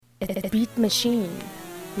A beat machine,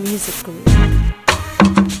 music group.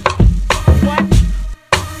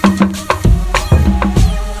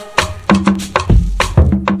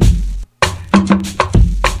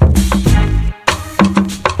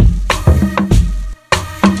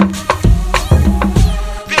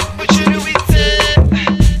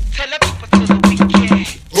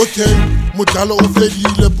 Okay, modalo o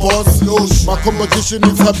fedile boss. My competition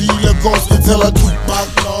is habile cause they tell I took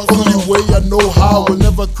back loss. Only way I know how, will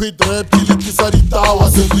never quit rap till it is a ditawa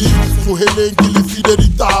se beat. So heleng till it feed the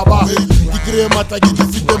ditaba. Ikre mata ki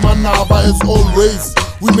defeat manaba as always.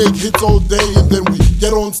 We make hits all day and then we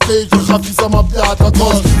get on stage and hafisa mapiata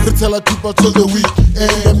cause they tell I keep till the week.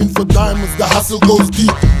 And I'm in for diamonds, the hustle goes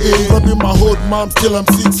deep. And rubbing my hood, mom, still I'm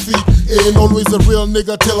 6 feet. And always a real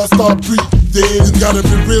nigga till I start breathing. It's gotta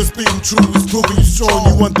be real, speaking true, it's proving you strong.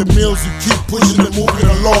 You want the meals, you keep pushing and moving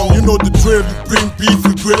along. You know the drill, you bring beef,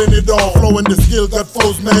 we grilling it all. Flowing the skill, got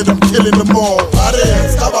foes mad, I'm killing them all.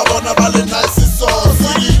 Skababona bale nice so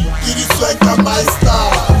Sigi, Gidi Swenka Meister.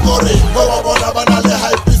 Kore, Bawabona banale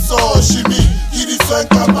hype so Shimi, Gidi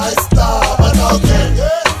Swenka Meister. But okay,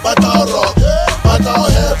 but I'll rock, but I'll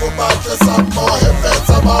have a bunch of some more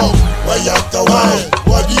heads about. Why you have to wine?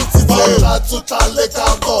 What is it? To Talek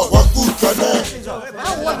Ango, what good can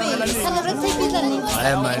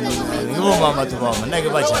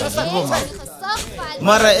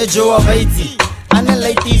Mara ejo abaiti ana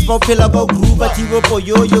ladies bo phela bo group atibo po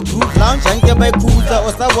yo group lounge anke ba kuta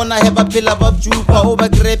o sa bona he ba phela ba jupa o ba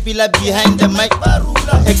grepila behind the mic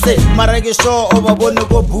exe mara ke show o ba bone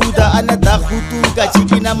go buda ana da khutuka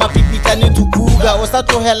chikina mapipika ne thukuga o sa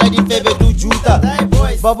tlohela di febe du juta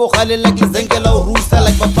ba bo khalela ke zenkela o rusa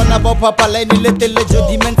like bafana ba papa line le tele jo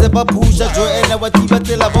dimense ba phusha jo ene wa tiba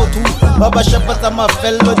tsela ba thu ba ba shapatsa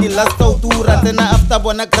mafello di last autura tena after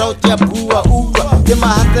bona crowd ya bua uwa te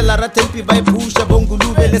mahatela Redtape ba phusha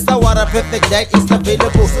bongulube le sawara perfect diet is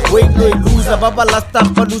available wait no loser baba last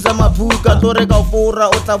up ba loser maphuka tore ka fora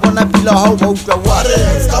o tla bona pila how ba utlwa ware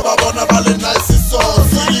skababona bale nice so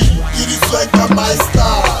Sigi, Gidi Swenka Meister.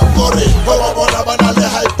 Kore, Bawabona banale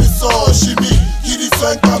hype so Shimi, Gidi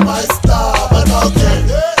Swenka Meister. But okay,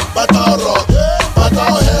 but I'll rock, but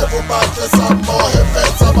I'll have a bunch of some more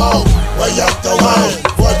heads about. Why you have to wine?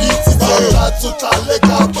 What is it? To Talek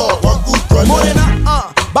Ango, what good can Morena,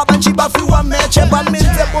 babanchi bafiwa meche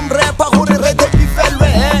balmente bomrepa hore Redtape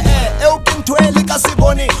felwe open to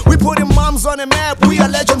elikasiboni. We putting moms on the map, we are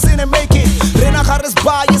legends in the making. Rena Harris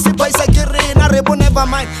ba yesi paisa kirena rebo never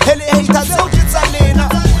mind. Hele haters ojitsalena.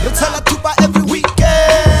 Retala tuba every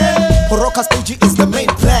weekend. Rocker stage is the main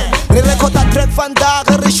plan. Re record a track fanda,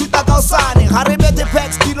 re shoot a kausane. Harebe the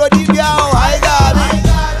packs kilo di biao. Hi gabi.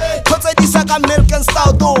 Kotse disaka American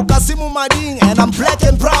style do. Kasimu mading and I'm black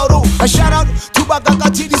and proud. A shout out to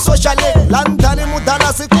Bagakati di sociale. Landane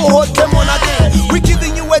mudana se ko hot kemonade. We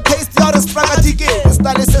giving you a taste of the spragatike.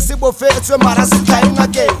 Style sesibo fetwe marasita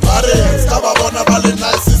ingake. Are, skababona bale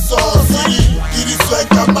nice so Sigi, Gidi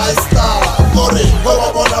Swenka Meister. Kore,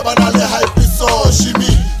 Bawabona banale hype so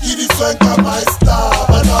Shimi, Gidi Swenka Meister.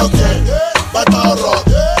 But okay, but I'll rock,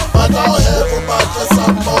 but I'll have a bunch of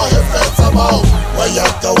some more heads about. Why you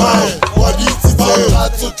have to wine? What is it?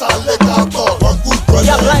 To Talek Ango, what good can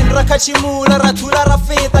ya blind rakachimula ratula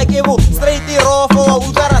rafeta kebo straight rofo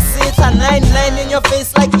udara seta 99 in your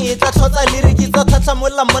face like it thotsa lyrics tsa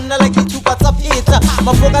mola monna like itupa tsa pizza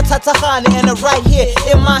mafoka tatahane and right here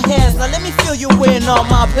in my hands now let me feel you win all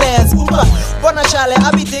my plans uba bona chale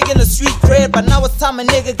I be digging the street bread but now it's time a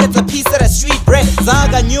nigga gets a piece of that street bread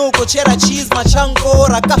zaga nyuko cheddar cheese machanko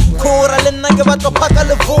raka kora le nanga batlo phaka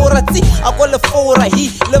le fora tsi akole fora hi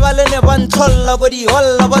le balene bantolla go di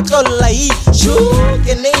holla batlolla hi shu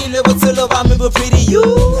ke neile botshelo ba me bo pretty you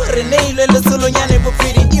re neile le solonyane bo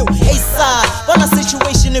pretty you hey side bona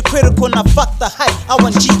situation is critical na fuck the hype I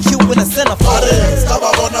want GQ in a center for it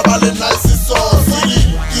skababona bale nice so Sigi,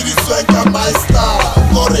 Gidi Swenka Meister.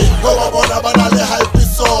 Kore, Bawabona banale hype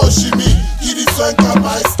so Shimi, Gidi Swenka